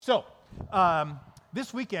So,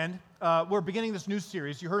 this weekend, we're beginning this new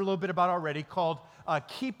series you heard a little bit about already called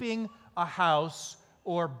Keeping a House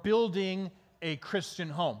or Building a Christian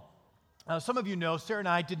Home. Some of you know Sarah and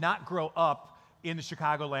I did not grow up in the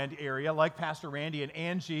Chicagoland area. Like Pastor Randy and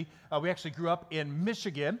Angie, we actually grew up in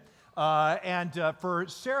Michigan. And for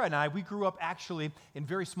Sarah and I, we grew up actually in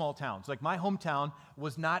very small towns. Like my hometown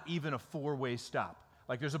was not even a four-way stop.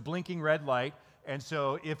 Like there's a blinking red light, and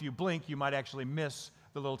so if you blink, you might actually miss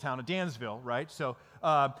the little town of Dansville, right? So,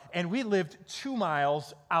 and we lived 2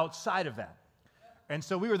 miles outside of that. And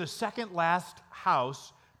so we were the second last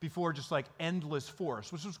house before just like endless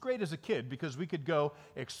forest, which was great as a kid because we could go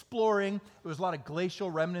exploring. There was a lot of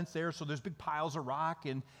glacial remnants there, so there's big piles of rock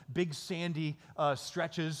and big sandy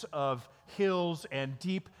stretches of hills and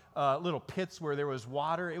deep little pits where there was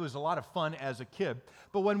water. It was a lot of fun as a kid.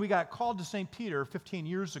 But when we got called to St. Peter 15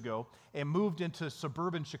 years ago and moved into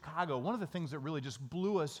suburban Chicago, one of the things that really just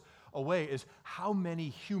blew us away is how many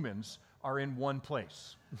humans are in one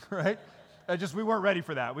place, right? We weren't ready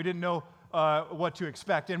for that. We didn't know what to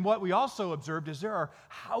expect. And what we also observed is there are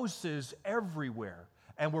houses everywhere,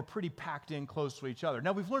 and we're pretty packed in close to each other.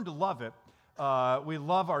 Now, we've learned to love it. We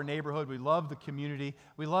love our neighborhood. We love the community.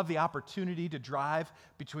 We love the opportunity to drive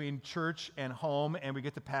between church and home, and we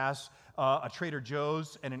get to pass a Trader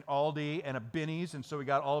Joe's and an Aldi and a Binny's, and so we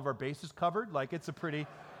got all of our bases covered. Like, it's a pretty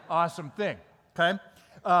awesome thing, okay?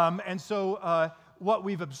 And so what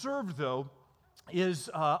we've observed, though, is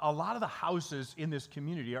a lot of the houses in this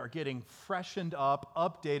community are getting freshened up,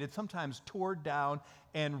 updated, sometimes torn down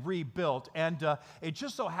and rebuilt. And it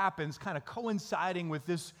just so happens, kind of coinciding with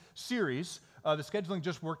this series, the scheduling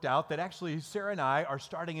just worked out that actually Sarah and I are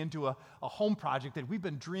starting into a home project that we've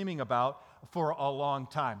been dreaming about for a long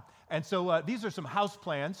time. And so these are some house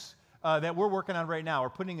plans that we're working on right now. We're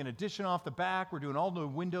putting an addition off the back. We're doing all new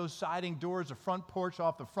windows, siding, doors, a front porch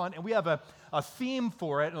off the front. And we have a theme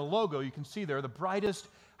for it and a logo you can see there, the brightest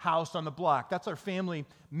house on the block. That's our family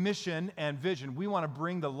mission and vision. We want to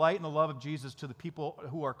bring the light and the love of Jesus to the people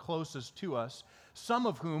who are closest to us, some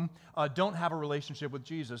of whom don't have a relationship with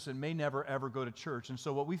Jesus and may never, ever go to church. And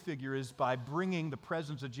so what we figure is by bringing the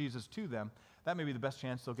presence of Jesus to them, that may be the best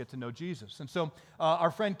chance they'll get to know Jesus. And so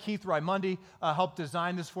our friend Keith Raimondi helped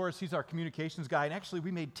design this for us. He's our communications guy. And actually,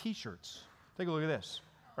 we made T-shirts. Take a look at this,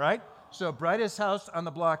 right? So brightest house on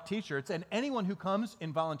the block T-shirts. And anyone who comes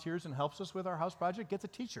and volunteers and helps us with our house project gets a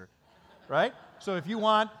T-shirt, right? So if you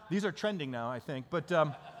want, these are trending now, I think. But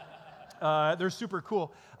they're super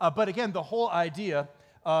cool. But again, the whole idea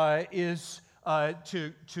is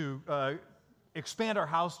to expand our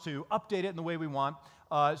house, to update it in the way we want,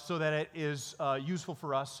 so that it is useful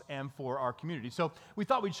for us and for our community. So we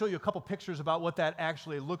thought we'd show you a couple pictures about what that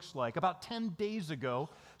actually looks like. About 10 days ago,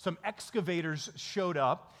 some excavators showed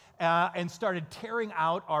up and started tearing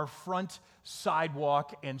out our front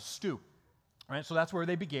sidewalk and stoop. Right? So that's where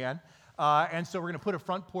they began. And so we're going to put a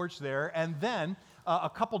front porch there. And then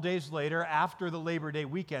a couple days later, after the Labor Day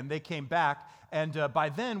weekend, they came back. And by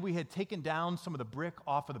then, we had taken down some of the brick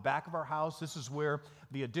off of the back of our house. This is where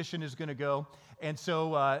the addition is going to go. And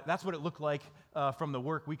so that's what it looked like from the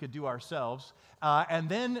work we could do ourselves. And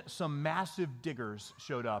then some massive diggers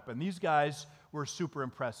showed up. And these guys were super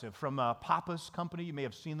impressive. From Papa's company, you may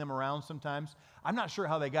have seen them around sometimes. I'm not sure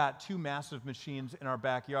how they got 2 massive machines in our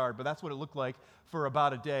backyard, but that's what it looked like for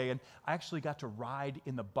about a day. And I actually got to ride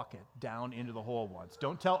in the bucket down into the hole once.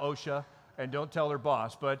 Don't tell OSHA. And don't tell their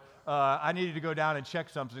boss, but I needed to go down and check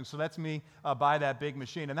something, so that's me by that big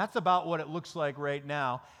machine. And that's about what it looks like right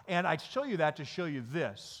now. And I show you that to show you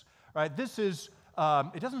this. Right? This is,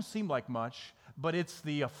 it doesn't seem like much, but it's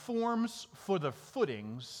the forms for the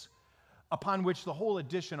footings upon which the whole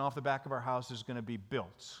addition off the back of our house is going to be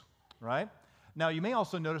built. Right? Now, you may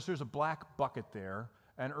also notice there's a black bucket there.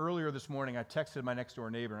 And earlier this morning, I texted my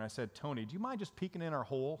next-door neighbor, and I said, Tony, do you mind just peeking in our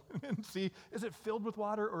hole and see, is it filled with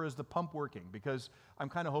water, or is the pump working? Because I'm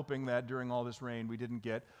kind of hoping that during all this rain, we didn't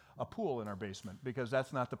get a pool in our basement, because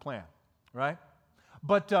that's not the plan, right?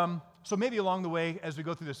 But so maybe along the way, as we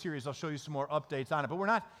go through the series, I'll show you some more updates on it. But we're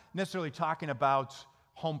not necessarily talking about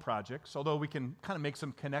home projects, although we can kind of make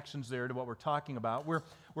some connections there to what we're talking about.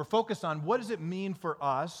 We're focused on what does it mean for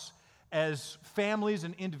us as families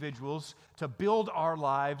and individuals to build our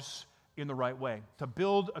lives in the right way, to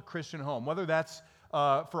build a Christian home, whether that's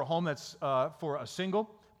for a home that's for a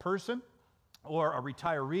single person or a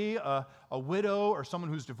retiree, a widow, or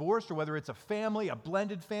someone who's divorced, or whether it's a family, a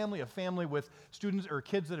blended family, a family with students or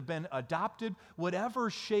kids that have been adopted. Whatever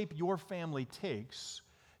shape your family takes,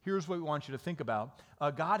 here's what we want you to think about.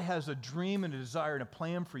 God has a dream and a desire and a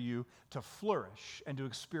plan for you to flourish and to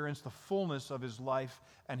experience the fullness of his life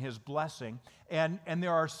and his blessing. And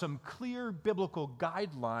there are some clear biblical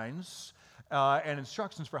guidelines and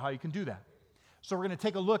instructions for how you can do that. So we're going to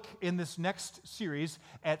take a look in this next series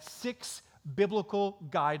at 6 biblical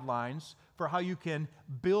guidelines for how you can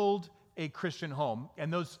build a Christian home.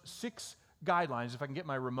 And those 6 guidelines, if I can get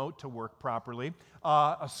my remote to work properly,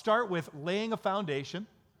 I'll start with laying a foundation.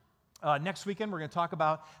 Next weekend, we're going to talk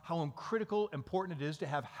about how critical, important it is to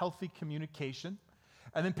have healthy communication.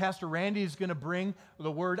 And then Pastor Randy is going to bring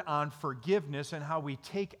the word on forgiveness and how we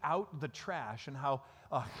take out the trash and how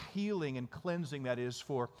healing and cleansing that is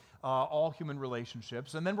for all human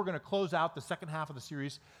relationships. And then we're going to close out the second half of the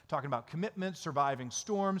series talking about commitment, surviving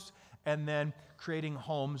storms, and then creating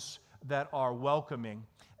homes that are welcoming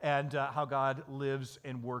and how God lives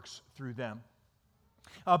and works through them.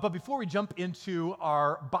 But before we jump into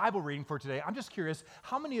our Bible reading for today, I'm just curious,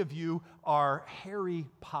 how many of you are Harry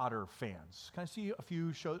Potter fans? Can I see a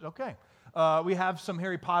few shows? Okay. We have some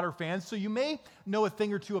Harry Potter fans, so you may know a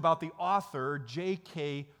thing or two about the author,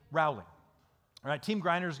 J.K. Rowling. All right, Team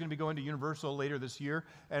Griner is going to be going to Universal later this year,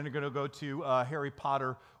 and they're going to go to Harry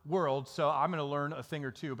Potter World, so I'm going to learn a thing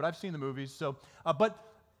or two, but I've seen the movies. But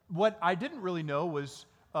what I didn't really know was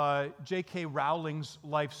J.K. Rowling's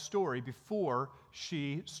life story before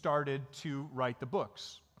she started to write the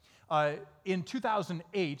books. In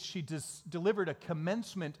 2008, she delivered a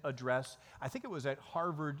commencement address. I think it was at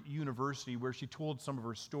Harvard University where she told some of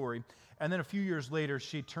her story. And then a few years later,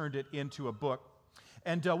 she turned it into a book.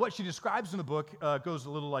 And what she describes in the book goes a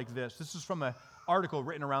little like this. This is from an article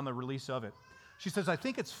written around the release of it. She says, "I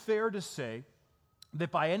think it's fair to say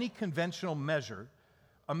that by any conventional measure,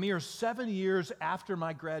 a mere 7 years after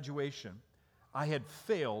my graduation, I had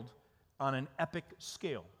failed on an epic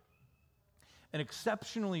scale. An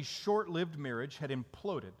exceptionally short-lived marriage had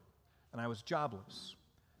imploded, and I was jobless,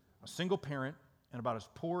 a single parent, and about as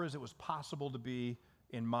poor as it was possible to be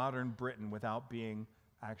in modern Britain without being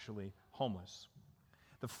actually homeless.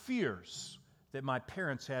 The fears that my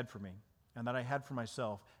parents had for me and that I had for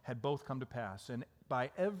myself had both come to pass, and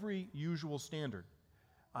by every usual standard,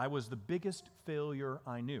 I was the biggest failure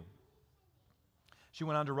I knew." She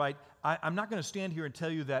went on to write, I'm not going to stand here and tell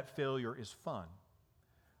you that failure is fun.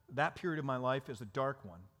 That period of my life is a dark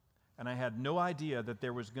one, and I had no idea that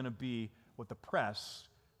there was going to be what the press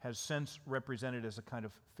has since represented as a kind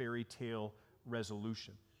of fairy tale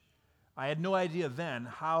resolution. I had no idea then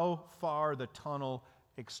how far the tunnel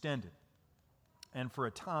extended. And for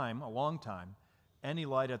a time, a long time, any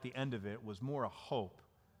light at the end of it was more a hope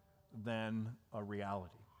than a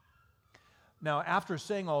reality. Now, after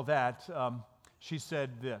saying all that, she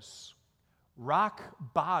said this: "Rock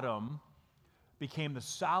bottom became the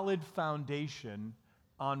solid foundation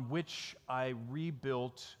on which I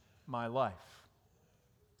rebuilt my life."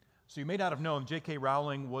 So you may not have known, J.K.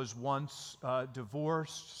 Rowling was once a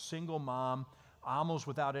divorced, single mom, almost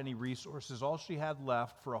without any resources. All she had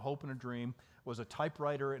left for a hope and a dream was a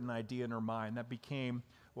typewriter and an idea in her mind. That became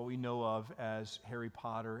what we know of as Harry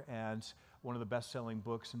Potter, and one of the best-selling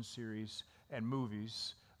books and series and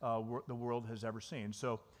movies the world has ever seen.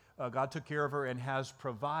 So God took care of her and has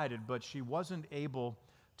provided, but she wasn't able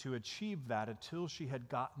to achieve that until she had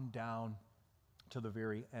gotten down to the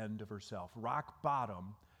very end of herself. Rock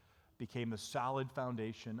bottom became the solid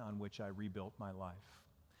foundation on which I rebuilt my life.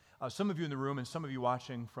 Some of you in the room and some of you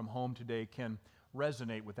watching from home today can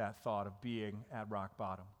resonate with that thought of being at rock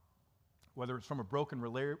bottom. Whether it's from a broken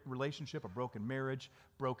relationship, a broken marriage,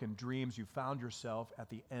 broken dreams, you found yourself at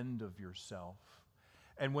the end of yourself.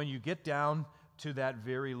 And when you get down to that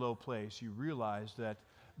very low place, you realize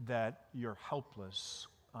that you're helpless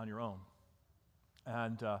on your own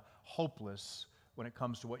and hopeless when it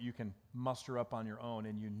comes to what you can muster up on your own,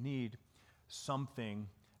 and you need something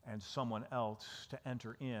and someone else to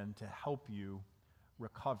enter in to help you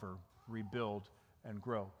recover, rebuild, and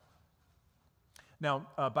grow. Now,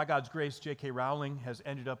 by God's grace, J.K. Rowling has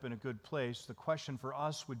ended up in a good place. The question for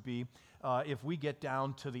us would be, if we get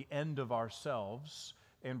down to the end of ourselves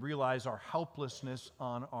and realize our helplessness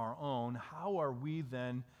on our own, how are we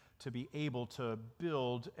then to be able to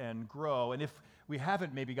build and grow? And if we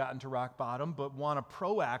haven't maybe gotten to rock bottom, but want to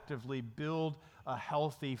proactively build a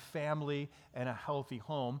healthy family and a healthy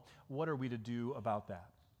home, what are we to do about that?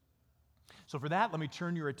 So for that, let me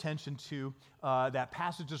turn your attention to that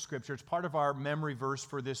passage of Scripture. It's part of our memory verse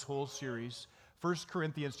for this whole series, 1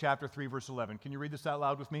 Corinthians chapter 3, verse 11. Can you read this out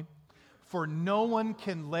loud with me? "For no one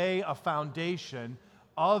can lay a foundation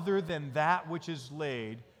other than that which is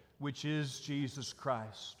laid, which is Jesus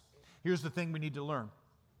Christ." Here's the thing we need to learn.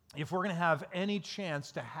 if we're going to have any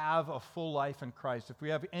chance to have a full life in Christ, if we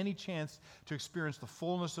have any chance to experience the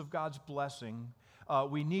fullness of God's blessing,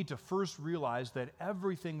 we need to first realize that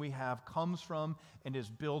everything we have comes from and is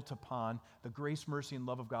built upon the grace, mercy, and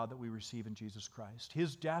love of God that we receive in Jesus Christ.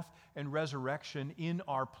 His death and resurrection in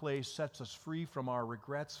our place sets us free from our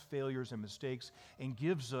regrets, failures, and mistakes, and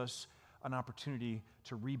gives us an opportunity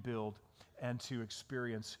to rebuild and to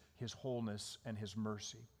experience His wholeness and His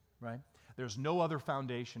mercy, right? There's no other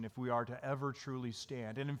foundation if we are to ever truly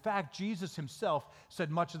stand. And in fact, Jesus himself said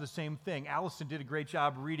much of the same thing. Allison did a great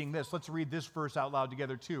job reading this. Let's read this verse out loud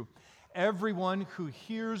together too. Everyone who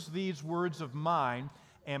hears these words of mine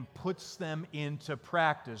and puts them into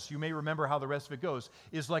practice, you may remember how the rest of it goes,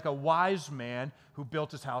 is like a wise man who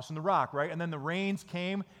built his house on the rock, right? And then the rains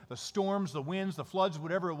came, the storms, the winds, the floods,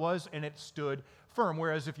 whatever it was, and it stood firm.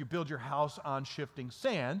 Whereas if you build your house on shifting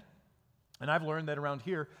sand, and I've learned that around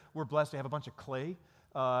here, we're blessed to have a bunch of clay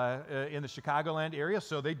in the Chicagoland area,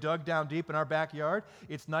 so they dug down deep in our backyard.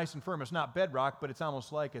 It's nice and firm. It's not bedrock, but it's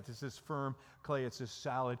almost like it. It's this firm clay. It's this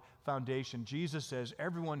solid foundation. Jesus says,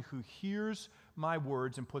 everyone who hears my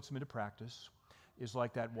words and puts them into practice is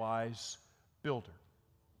like that wise builder.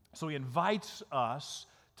 So he invites us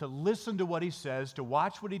to listen to what he says, to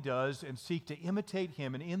watch what he does, and seek to imitate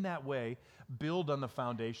him, and in that way, build on the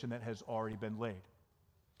foundation that has already been laid.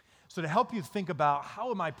 So to help you think about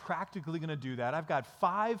how am I practically going to do that, I've got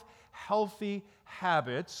 5 healthy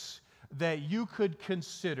habits that you could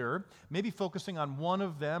consider, maybe focusing on one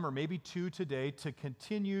of them or maybe 2 today to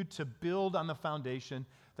continue to build on the foundation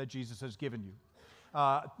that Jesus has given you,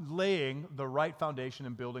 laying the right foundation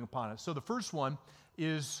and building upon it. So the first one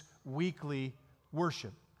is weekly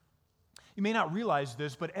worship. You may not realize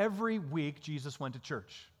this, but every week Jesus went to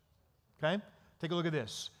church. Okay? Take a look at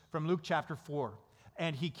this from Luke chapter 4.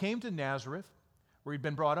 And he came to Nazareth, where he'd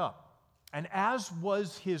been brought up. And as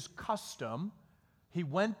was his custom, he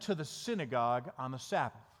went to the synagogue on the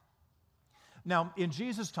Sabbath. Now, in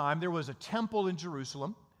Jesus' time, there was a temple in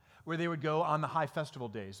Jerusalem where they would go on the high festival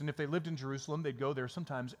days. And if they lived in Jerusalem, they'd go there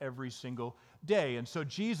sometimes every single day. And so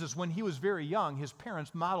Jesus, when he was very young, his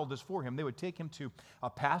parents modeled this for him. They would take him to a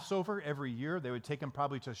Passover every year. They would take him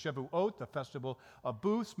probably to Shavuot, the festival of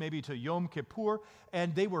booths, maybe to Yom Kippur.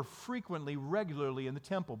 And they were frequently, regularly in the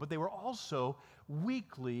temple. But they were also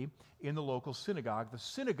weekly in the local synagogue. The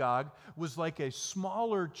synagogue was like a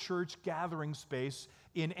smaller church gathering space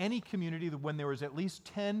in any community when there was at least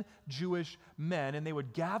 10 Jewish men, and they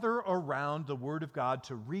would gather around the Word of God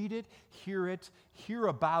to read it, hear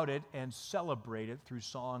about it, and celebrate it through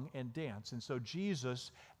song and dance. And so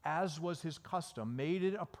Jesus, as was his custom, made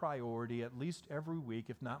it a priority at least every week,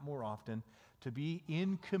 if not more often, to be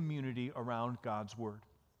in community around God's Word.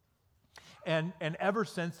 And ever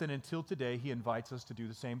since then until today, he invites us to do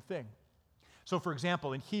the same thing. So, for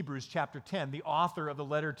example, in Hebrews chapter 10, the author of the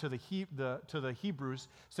letter to the Hebrews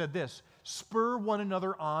said this, "Spur one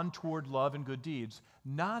another on toward love and good deeds,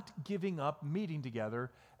 not giving up meeting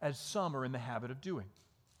together as some are in the habit of doing."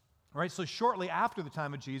 All right, so shortly after the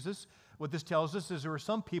time of Jesus, what this tells us is there were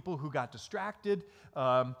some people who got distracted,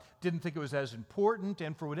 didn't think it was as important,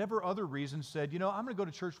 and for whatever other reason said, I'm going to go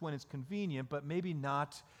to church when it's convenient, but maybe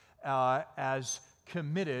not as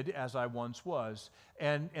committed as I once was.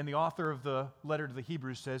 And the author of the letter to the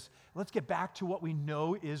Hebrews says, let's get back to what we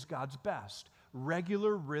know is God's best.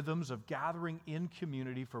 Regular rhythms of gathering in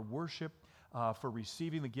community for worship, for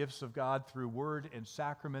receiving the gifts of God through word and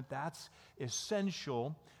sacrament. That's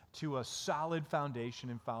essential to a solid foundation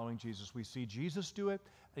in following Jesus. We see Jesus do it,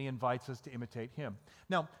 and he invites us to imitate him.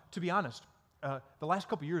 Now, to be honest, the last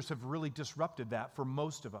couple of years have really disrupted that for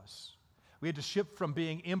most of us. We had to shift from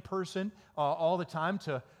being in person all the time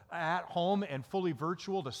to at home and fully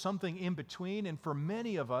virtual to something in between. And for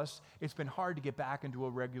many of us, it's been hard to get back into a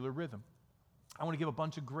regular rhythm. I want to give a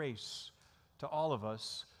bunch of grace to all of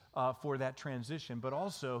us for that transition, but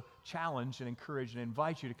also challenge and encourage and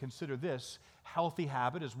invite you to consider this healthy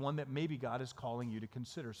habit as one that maybe God is calling you to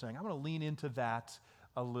consider, saying, I'm going to lean into that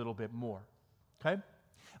a little bit more. Okay?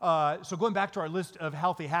 So going back to our list of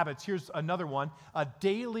healthy habits, here's another one, a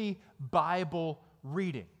daily Bible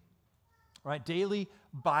reading. Right? Daily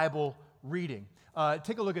Bible reading.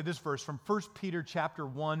 Take a look at this verse from 1 Peter chapter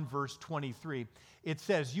 1, verse 23. It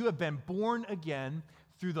says, you have been born again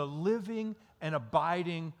through the living and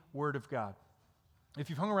abiding Word of God. If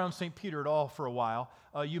you've hung around St. Peter at all for a while,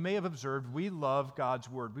 you may have observed we love God's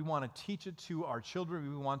Word. We want to teach it to our children.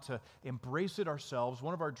 We want to embrace it ourselves.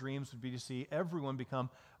 One of our dreams would be to see everyone become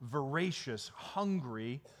voracious,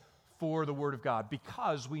 hungry for the Word of God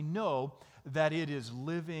because we know that it is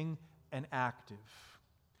living and active.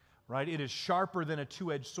 right? It is sharper than a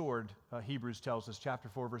two-edged sword, Hebrews tells us, chapter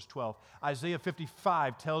 4, verse 12. Isaiah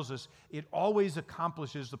 55 tells us it always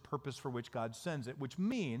accomplishes the purpose for which God sends it, which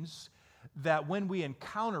means that when we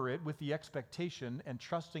encounter it with the expectation and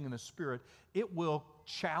trusting in the Spirit, it will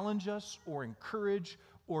challenge us or encourage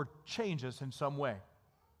or change us in some way.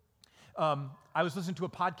 I was listening to a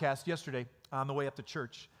podcast yesterday on the way up to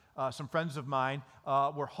church. Some friends of mine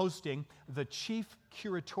were hosting the chief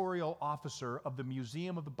curatorial officer of the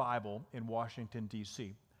Museum of the Bible in Washington,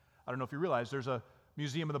 D.C. I don't know if you realize there's a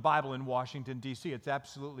Museum of the Bible in Washington, D.C. It's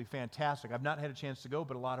absolutely fantastic. I've not had a chance to go,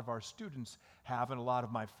 but a lot of our students have and a lot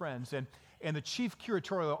of my friends. And the chief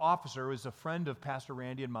curatorial officer is a friend of Pastor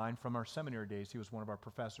Randy and mine from our seminary days. He was one of our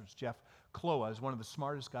professors. Jeff Kloa is one of the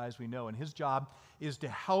smartest guys we know, and his job is to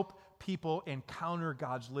help people encounter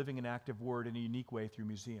God's living and active word in a unique way through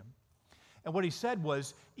museum. And what he said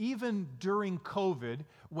was, even during COVID,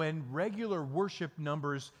 when regular worship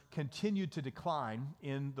numbers continued to decline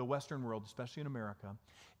in the Western world, especially in America,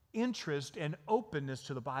 interest and openness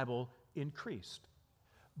to the Bible increased,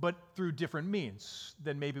 but through different means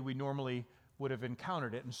than maybe we normally would have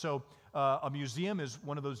encountered it. And so a museum is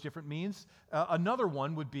one of those different means. Another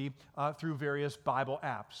one would be through various Bible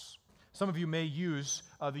apps. Some of you may use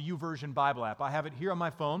the YouVersion Bible app. I have it here on my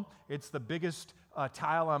phone. It's the biggest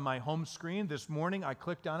tile on my home screen. This morning I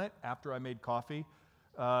clicked on it after I made coffee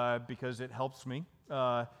because it helps me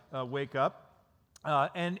wake up.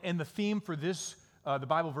 And the theme for this, the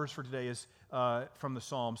Bible verse for today is from the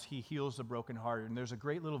Psalms, He heals the brokenhearted. And there's a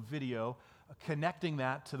great little video connecting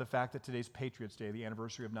that to the fact that today's Patriots Day, the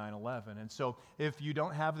anniversary of 9/11. And so if you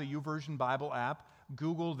don't have the YouVersion Bible app,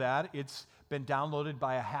 Google that. It's been downloaded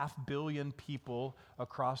by 500 million people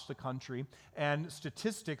across the country. And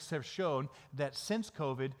statistics have shown that since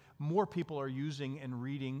COVID, more people are using and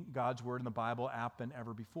reading God's Word in the Bible app than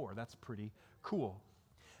ever before. That's pretty cool.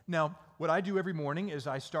 Now, what I do every morning is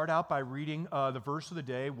I start out by reading the verse of the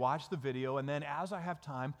day, watch the video, and then as I have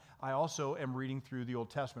time, I also am reading through the Old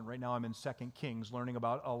Testament. Right now I'm in 2 Kings, learning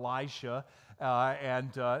about Elisha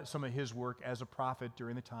and some of his work as a prophet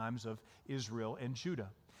during the times of Israel and Judah.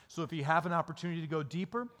 So if you have an opportunity to go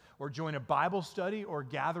deeper or join a Bible study or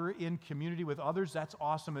gather in community with others, that's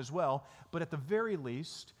awesome as well. But at the very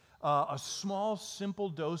least, a small, simple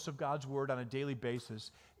dose of God's Word on a daily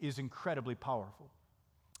basis is incredibly powerful.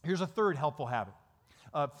 Here's a third helpful habit,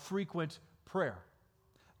 frequent prayer.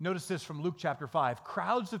 Notice this from Luke chapter 5.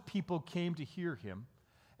 Crowds of people came to hear him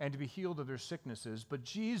and to be healed of their sicknesses, but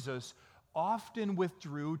Jesus often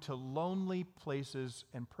withdrew to lonely places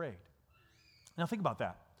and prayed. Now think about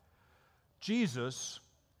that. Jesus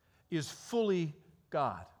is fully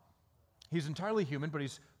God. He's entirely human, but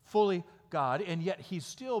he's fully God, and yet he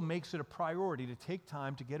still makes it a priority to take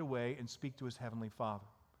time to get away and speak to his heavenly Father.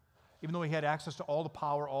 Even though he had access to all the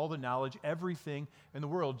power, all the knowledge, everything in the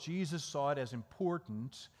world, Jesus saw it as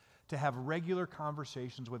important to have regular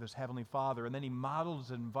conversations with his heavenly Father, and then he models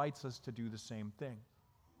and invites us to do the same thing.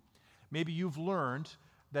 Maybe you've learned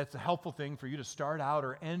that's a helpful thing for you to start out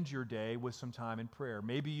or end your day with some time in prayer.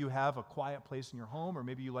 Maybe you have a quiet place in your home, or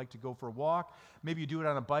maybe you like to go for a walk. Maybe you do it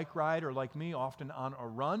on a bike ride, or like me, often on a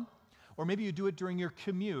run. Or maybe you do it during your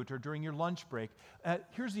commute or during your lunch break.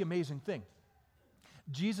 Here's the amazing thing.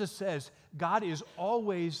 Jesus says God is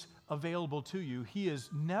always available to you. He is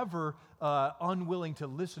never unwilling to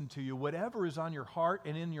listen to you. Whatever is on your heart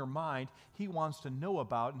and in your mind, he wants to know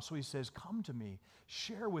about. And so he says, come to me.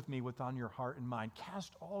 Share with me what's on your heart and mind.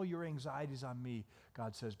 Cast all your anxieties on me,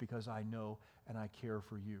 God says, because I know and I care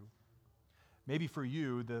for you. Maybe for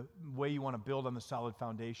you, the way you want to build on the solid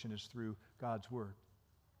foundation is through God's Word.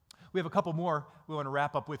 We have a couple more we want to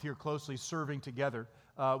wrap up with here closely, serving together.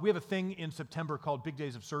 We have a thing in September called Big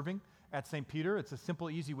Days of Serving at St. Peter. It's a simple,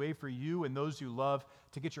 easy way for you and those you love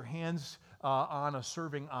to get your hands on a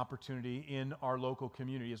serving opportunity in our local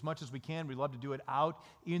community. As much as we can, we love to do it out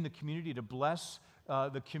in the community to bless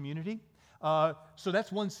the community. So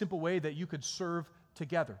that's one simple way that you could serve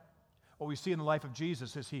together. What we see in the life of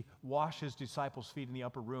Jesus is he washed his disciples' feet in the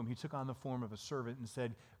upper room. He took on the form of a servant and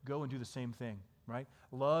said, go and do the same thing, right?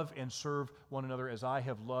 Love and serve one another as I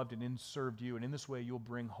have loved and served you. And in this way, you'll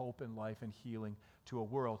bring hope and life and healing to a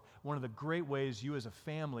world. One of the great ways you as a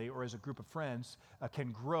family or as a group of friends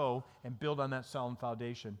can grow and build on that solid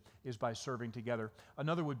foundation is by serving together.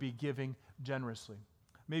 Another would be giving generously.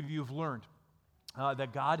 Maybe you've learned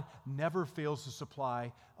that God never fails to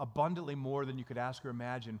supply abundantly more than you could ask or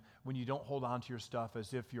imagine when you don't hold on to your stuff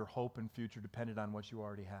as if your hope and future depended on what you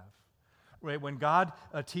already have. Right? When God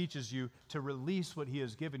teaches you to release what he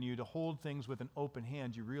has given you, to hold things with an open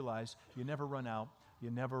hand, you realize you never run out, you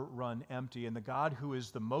never run empty. And the God who is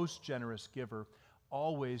the most generous giver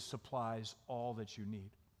always supplies all that you need.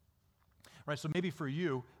 Right, so maybe for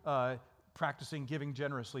you, practicing giving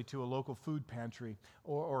generously to a local food pantry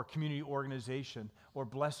or community organization or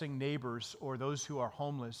blessing neighbors or those who are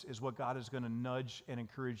homeless is what God is going to nudge and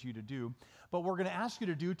encourage you to do. But what we're going to ask you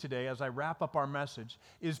to do today as I wrap up our message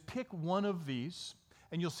is pick one of these,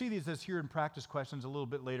 and you'll see these as here in practice questions a little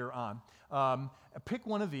bit later on. Pick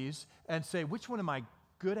one of these and say, which one am I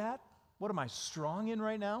good at? What am I strong in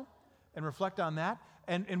right now? And reflect on that.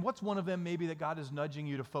 And what's one of them maybe that God is nudging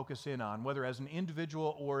you to focus in on, whether as an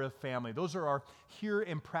individual or a family? Those are our here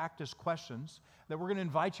in practice questions that we're going to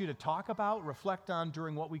invite you to talk about, reflect on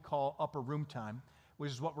during what we call upper room time,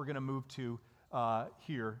 which is what we're going to move to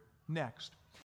here next.